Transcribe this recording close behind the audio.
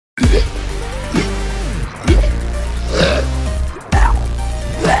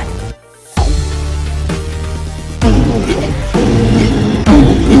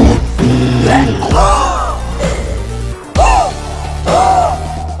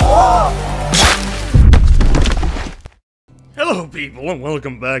people, and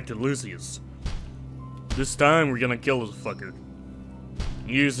welcome back to Lucius. This time, we're gonna kill this fucker.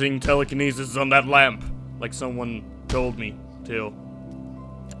 Using telekinesis on that lamp, like someone told me to.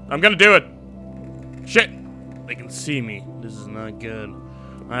 I'm gonna do it! Shit! They can see me. This is not good.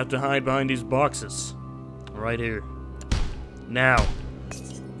 I have to hide behind these boxes. Right here. Now.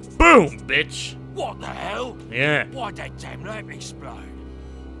 Boom, bitch! What the hell? Yeah. Why'd that damn lamp explode?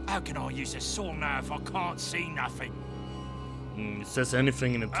 How can I use a saw now if I can't see nothing? It says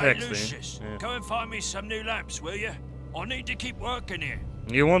anything in the Hey, text, Lucius, yeah. go and find me some new lamps, will you? I need to keep working here.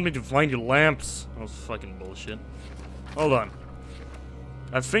 You want me to find you lamps? That was fucking bullshit. Hold on.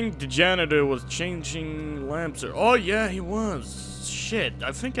 I think the janitor was changing lamps. Oh yeah, he was. Shit,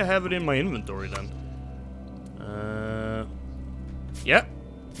 I think I have it in my inventory then. Yeah.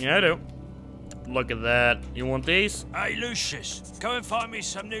 Yeah, I do. Look at that. You want these? Hey, Lucius, go and find me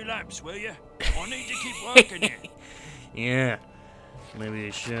some new lamps, will you? I need to keep working here. Yeah. Maybe I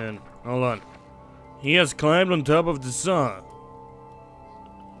should. Hold on. He has climbed on top of the saw.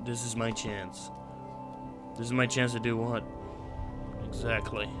 This is my chance. This is my chance to do what?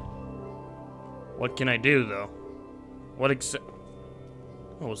 Exactly. What can I do, though? What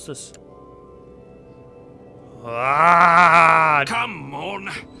Oh, what's this? Ah! Come on!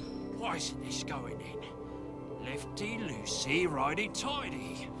 Why isn't this going in? Lefty, loosey, righty,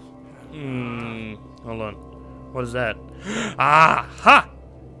 tighty. Hold on. What is that? Ah! Ha!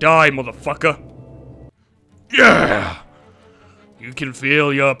 Die, motherfucker! Yeah! You can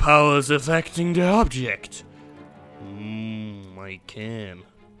feel your powers affecting the object. I can.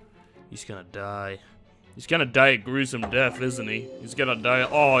 He's gonna die. He's gonna die a gruesome death, isn't he? He's gonna die.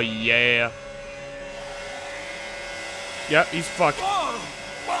 Oh, yeah. Yeah, he's fucked.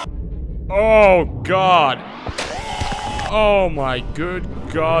 Oh, God. Oh, my good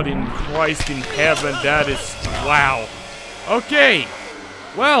God in Christ in heaven. That is... Wow. Okay.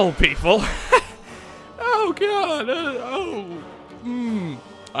 Well, people. Oh, God.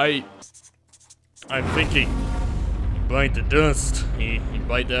 I'm thinking. He bite the dust. He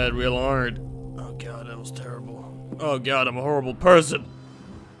bite that real hard. Oh, God, that was terrible. Oh, God, I'm a horrible person.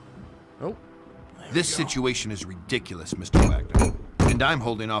 Oh. This situation is ridiculous, Mr. Wagner, and I'm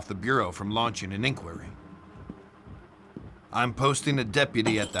holding off the Bureau from launching an inquiry. I'm posting a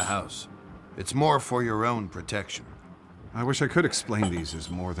deputy at the house. It's more for your own protection. I wish I could explain these as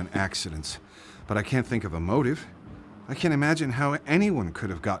more than accidents, but I can't think of a motive. I can't imagine how anyone could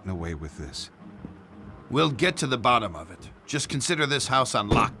have gotten away with this. We'll get to the bottom of it. Just consider this house on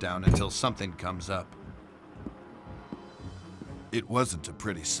lockdown until something comes up. It wasn't a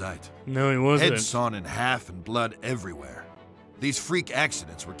pretty sight. No, it wasn't. Heads sawn in half and blood everywhere. These freak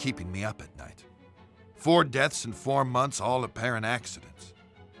accidents were keeping me up at night. 4 deaths in 4 months, all apparent accidents.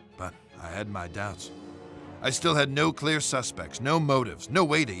 But I had my doubts. I still had no clear suspects, no motives, no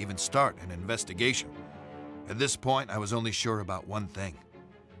way to even start an investigation. At this point, I was only sure about one thing.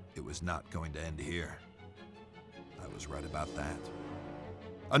 It was not going to end here. I was right about that.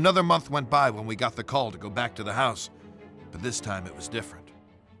 Another month went by when we got the call to go back to the house. But this time it was different.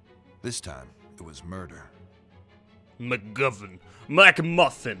 This time it was murder.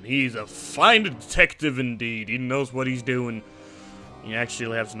 MacMuffin. He's a fine detective indeed. He knows what he's doing. He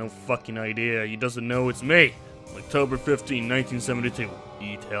actually has no fucking idea. He doesn't know it's me. October 15, 1972.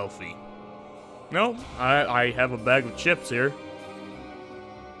 Eat healthy. No, I have a bag of chips here.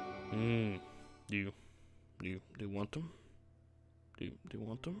 Do you want them? Do you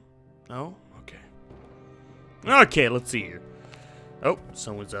want them? No? Okay. Okay, let's see here. Oh,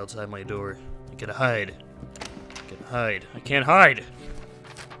 someone's outside my door. I gotta hide. I can't hide.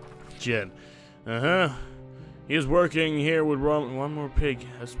 Jen. He is working here with one more pig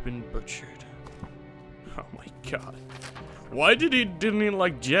has been butchered. Oh my God. Why didn't he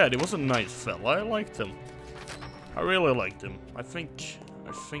like Jed? He was a nice fella. I liked him. I really liked him. I think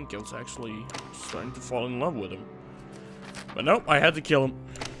I was actually starting to fall in love with him. But nope, I had to kill him.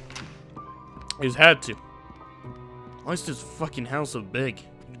 I just had to. Why is this fucking house so big?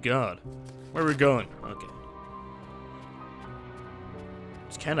 Good God. Where are we going? Okay.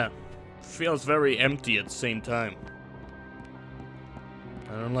 It's kinda feels very empty at the same time.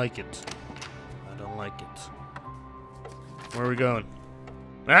 I don't like it. I don't like it. Where are we going?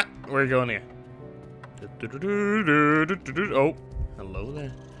 Ah! Where are we going here? Oh, hello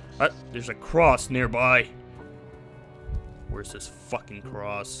there. There's a cross nearby. Where's this fucking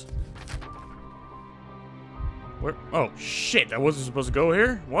cross? Where? Oh, shit. I wasn't supposed to go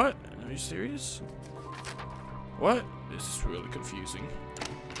here? What? Are you serious? What? This is really confusing.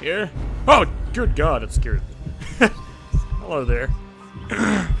 Here? Oh, good God, it scared me. Hello there.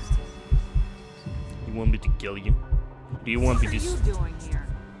 You want me to kill you? Do you want me What are to... you doing here?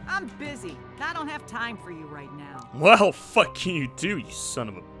 I'm busy. I don't have time for you right now. Well, fuck can you do, you son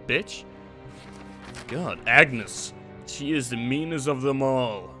of a bitch? God, Agnes. She is the meanest of them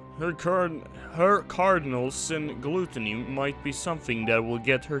all. Her cardinal sin gluttony might be something that will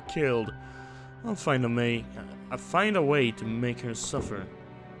get her killed. I'll find a way to make her suffer.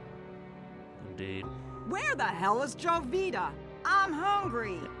 Indeed. Where the hell is Jovita? I'm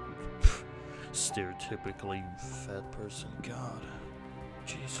hungry. Stereotypically fat person. God.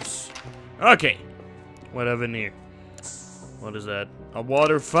 Jesus. Okay. What have in here? What is that? A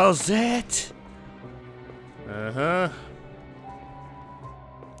water faucet? Uh-huh.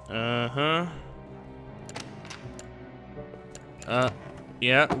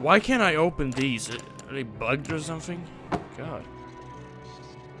 Yeah. Why can't I open these? Are they bugged or something? God.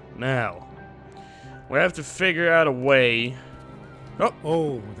 Now. We have to figure out a way.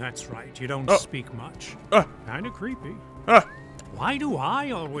 Oh, that's right. You don't Oh. speak much. Ah. Kinda creepy. Ah. Why do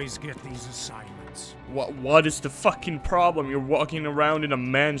I always get these assignments? What is the fucking problem? You're walking around in a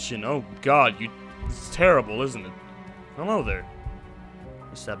mansion. Oh God, it's terrible, isn't it? Hello there.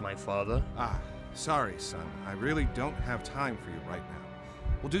 Is that my father? Ah, sorry, son. I really don't have time for you right now.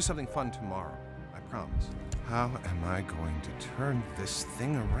 We'll do something fun tomorrow. I promise. How am I going to turn this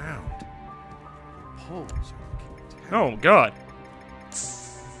thing around? The poles are looking terrible. Oh God.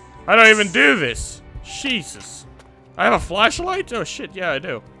 I don't even do this. Jesus. I have a flashlight? Oh shit, yeah I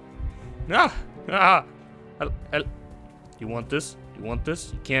do. You want this? You want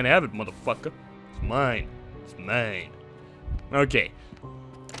this? You can't have it, motherfucker. It's mine. It's mine. Okay.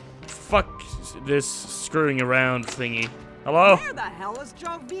 Fuck this screwing around thingy. Hello? Where the hell is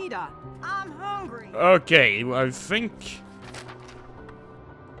Jovita? I'm hungry. Okay, I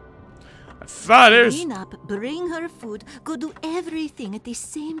thought there's... Clean up, bring her food, go do everything at the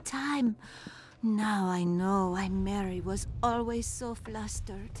same time. Now I know why Mary was always so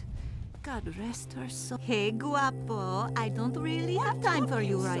flustered. God rest her soul. Hey, Guapo, I don't really have time for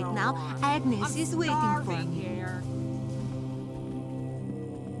you right now. Agnes is waiting for me. Here.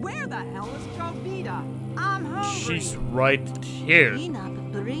 Where the hell is Jovita? I'm hungry. She's right here. Clean up,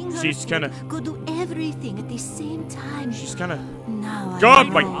 bring her She's food, kinda... go do everything at the same time. She's kinda... Now God, I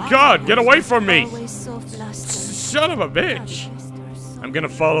my know God, get away Agnes from me! was always so flustered. Son of a bitch! God rest her soul. I'm gonna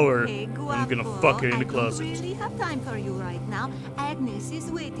follow her. Hey, I'm gonna Guapo, fuck her in the I closet. don't really have time for you right now. Agnes is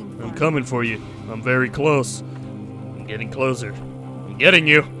waiting for I'm me. coming for you. I'm very close. I'm getting closer. I'm getting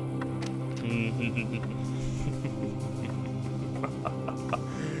you.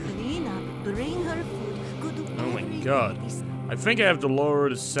 Clean up, bring her food, go do Oh my everything God. at the same I think I have to lower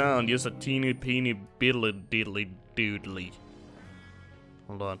the sound. Just a teeny peeny biddly diddly doodly.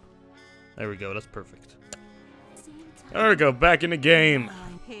 Hold on. There we go. That's perfect. time. There we go. Back in the game.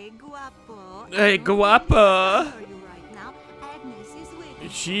 Hey, Guapo. Hey, Guapo. Right now. Agnes is waiting.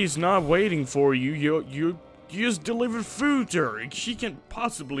 She's not waiting for you. You just delivered food to her. She can't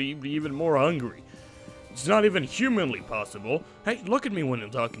possibly be even more hungry. It's not even humanly possible. Hey, look at me when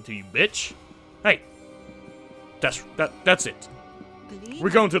I'm talking to you, bitch. Hey. That's it. Clean We're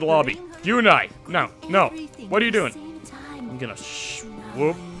going up, to the lobby. bring her You and I. food, No, go do no. everything What are you at the doing? same time. I'm gonna Now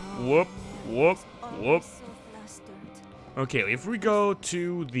whoop, I know. whoop, whoop, Always whoop. so flustered. Okay, if we go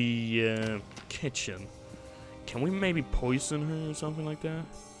to the kitchen, can we maybe poison her or something like that?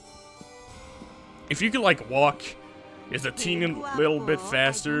 If you could like walk just a teeny little bit Guapo, I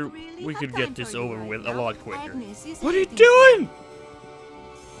faster, don't really we have could time get this for you over right with a now. lot quicker. Agnes is What are you waiting for doing?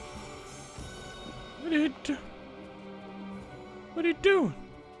 What are you doing?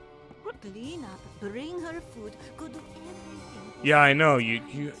 Clean up, bring her food, go do everything. Yeah, I know. You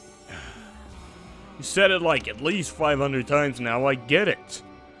said it like at least 500 times now. I get it.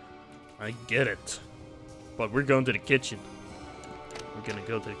 I get it. But we're going to the kitchen. We're gonna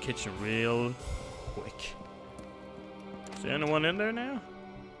go to the kitchen real quick. Is there anyone in there now?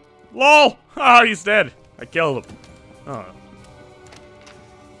 LOL! Ah, he's dead. I killed him. Oh.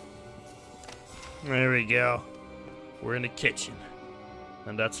 There we go. We're in the kitchen.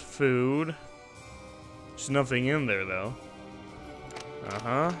 And that's food. There's nothing in there, though.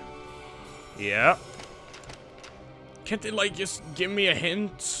 Uh-huh. Yeah. Can't they, like, just give me a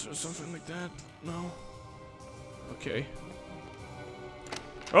hint or something like that? No? Okay.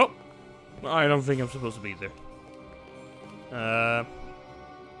 Oh! I don't think I'm supposed to be there.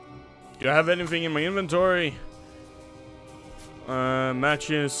 Do I have anything in my inventory?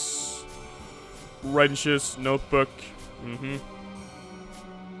 Matches. Wrenches. Notebook. Mm-hmm.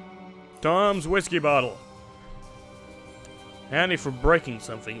 Tom's whiskey bottle. Handy for breaking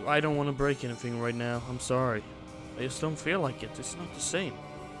something. I don't want to break anything right now. I'm sorry. I just don't feel like it. It's not the same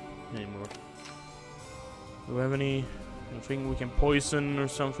anymore. Do we have anything we can poison or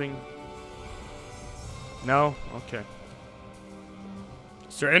something? No? Okay.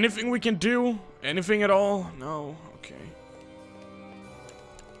 Is there anything we can do? Anything at all? No? Okay.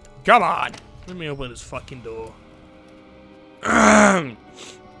 Come on! Let me open this fucking door. We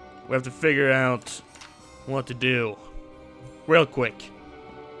have to figure out what to do. Real quick.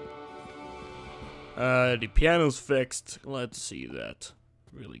 The piano's fixed. Let's see that.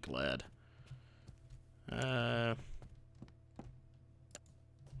 Really glad. A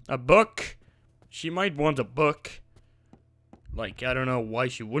book? She might want a book. Like, I don't know why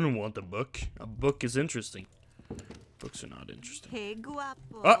she wouldn't want a book. A book is interesting. Books are not interesting. Hey, Guapo.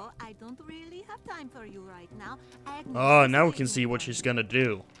 Oh. I don't really have time for you right now. Oh, now we can see what she's gonna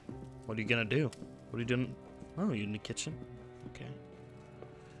do. What are you gonna do? What are you doing? Oh, you're in the kitchen? Okay.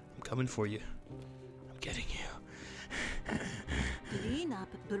 I'm coming for you. I'm getting you. Clean up,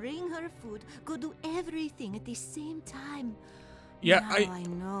 bring her food, go do everything at the same time. Yeah, now I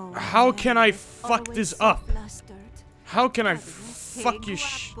know. How can I fuck Always this so up? flustered. How can I Hey, fuck you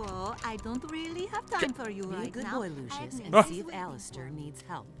Guapo, I don't really have time for you Be a right good now. boy, Lucius, and Oh. see if Alistair needs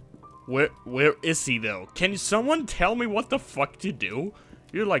help. Where is he though? Can someone tell me what the fuck to do?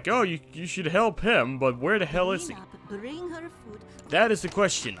 You're like, oh, you should help him, but where the hell is he? Clean up, bring her food. That is the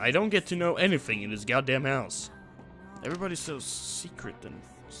question. I don't get to know anything in this goddamn house. Everybody's so secret and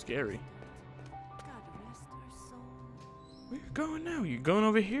scary. God rest her soul. Where you going now? You going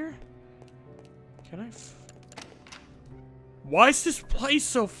over here? Can I Why is this place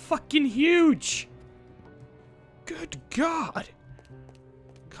so fucking huge? Good God.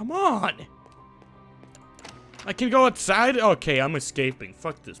 Come on. I can go outside? Okay, I'm escaping.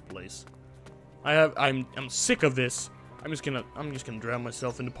 Fuck this place. I'm sick of this. I'm just gonna drown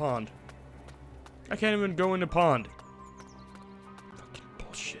myself in the pond. I can't even go in the pond. Fucking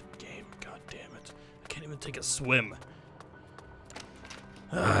bullshit game. God damn it. I can't even take a swim.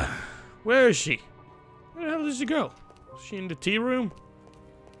 Where is she? Where the hell did she go? Is she in the tea room?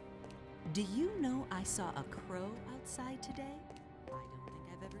 Do you know I saw a crow outside today? I don't think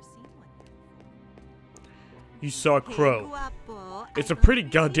I've ever seen one. You saw a Hey, crow. Guapo, It's I a don't pretty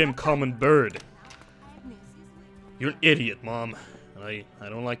really goddamn have time common for you bird. right now. Agnes is waiting. You're an idiot, Mom. And I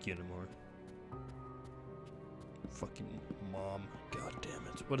don't like you anymore. Fucking Mom. God damn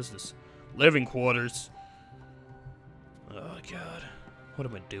it. What is this? Living quarters. Oh, God. What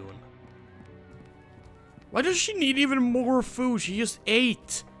am I doing? Why does she need even more food? She just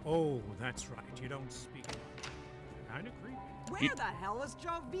ate. Oh, that's right. You don't speak. Kind of creepy. Where the hell is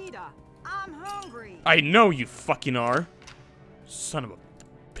Jovita? I'm hungry. I know you fucking are. Son of a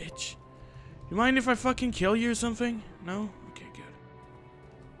bitch. You mind if I fucking kill you or something? No? Okay, good.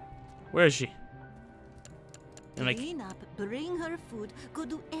 Where is she? And like, Clean up, bring her food, go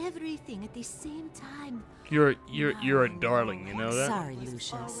do everything at the same time. you're a darling, you know that? Sorry, She's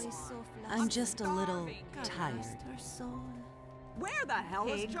Lucius. always so I'm flustered. just a little God tired. rest her soul. Where the hell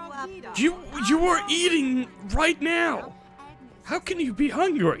Hey, is Guapo. Jovita? You are eating right now. How can you be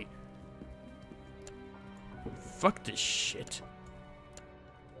hungry? Fuck this shit.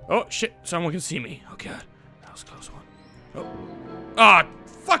 Oh shit! Someone can see me. Oh god, that was a close one. Oh, ah,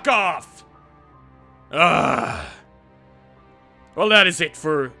 fuck off! Ah. Well, that is it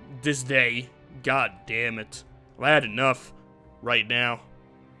for this day. God damn it! I've had enough right now.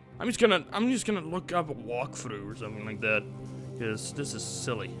 I'm just gonna look up a walkthrough or something like that, because this is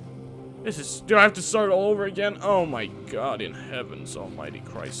silly. Do I have to start all over again? Oh my god, in heavens almighty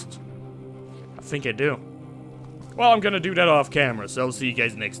Christ. I think I do. Well, I'm gonna do that off camera, so I'll see you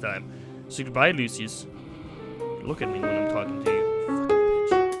guys next time. So goodbye, Lucius. Look at me when I'm talking to you.